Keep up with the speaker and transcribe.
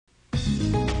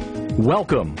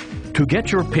Welcome. To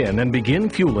get your PIN and begin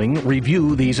fueling,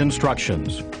 review these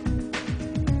instructions.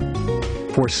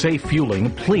 For safe fueling,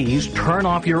 please turn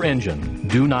off your engine.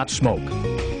 Do not smoke.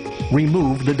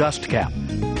 Remove the dust cap.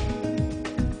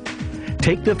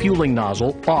 Take the fueling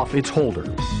nozzle off its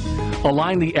holder.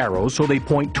 Align the arrows so they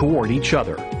point toward each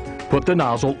other. Put the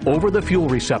nozzle over the fuel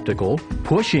receptacle,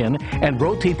 push in, and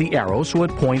rotate the arrow so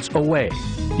it points away.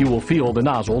 You will feel the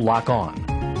nozzle lock on.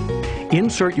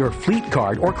 Insert your fleet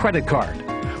card or credit card.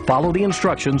 Follow the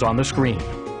instructions on the screen.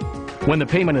 When the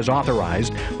payment is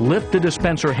authorized, lift the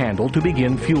dispenser handle to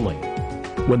begin fueling.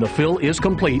 When the fill is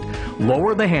complete,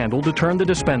 lower the handle to turn the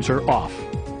dispenser off.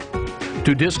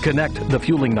 To disconnect the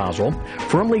fueling nozzle,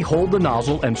 firmly hold the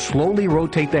nozzle and slowly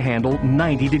rotate the handle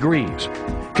 90 degrees.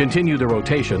 Continue the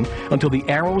rotation until the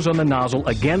arrows on the nozzle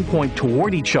again point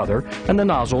toward each other and the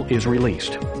nozzle is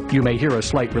released. You may hear a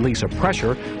slight release of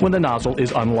pressure when the nozzle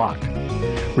is unlocked.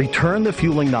 Return the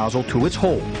fueling nozzle to its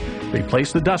hold.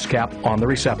 Replace the dust cap on the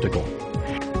receptacle.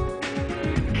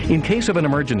 In case of an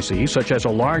emergency, such as a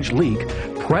large leak,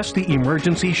 press the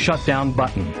emergency shutdown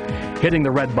button. Hitting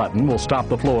the red button will stop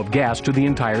the flow of gas to the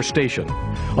entire station.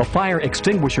 A fire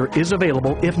extinguisher is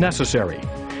available if necessary.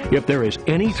 If there is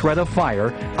any threat of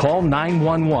fire, call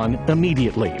 911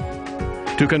 immediately.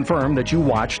 To confirm that you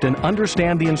watched and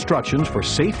understand the instructions for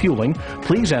safe fueling,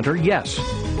 please enter yes.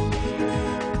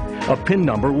 A PIN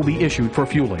number will be issued for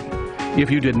fueling.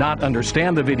 If you did not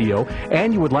understand the video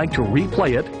and you would like to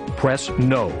replay it, press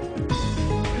no.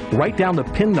 Write down the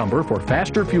PIN number for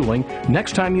faster fueling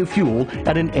next time you fuel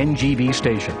at an NGV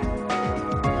station.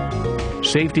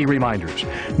 Safety reminders.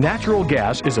 Natural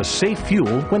gas is a safe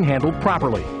fuel when handled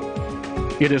properly.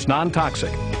 It is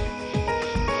non-toxic.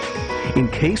 In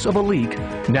case of a leak,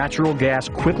 natural gas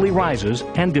quickly rises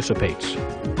and dissipates.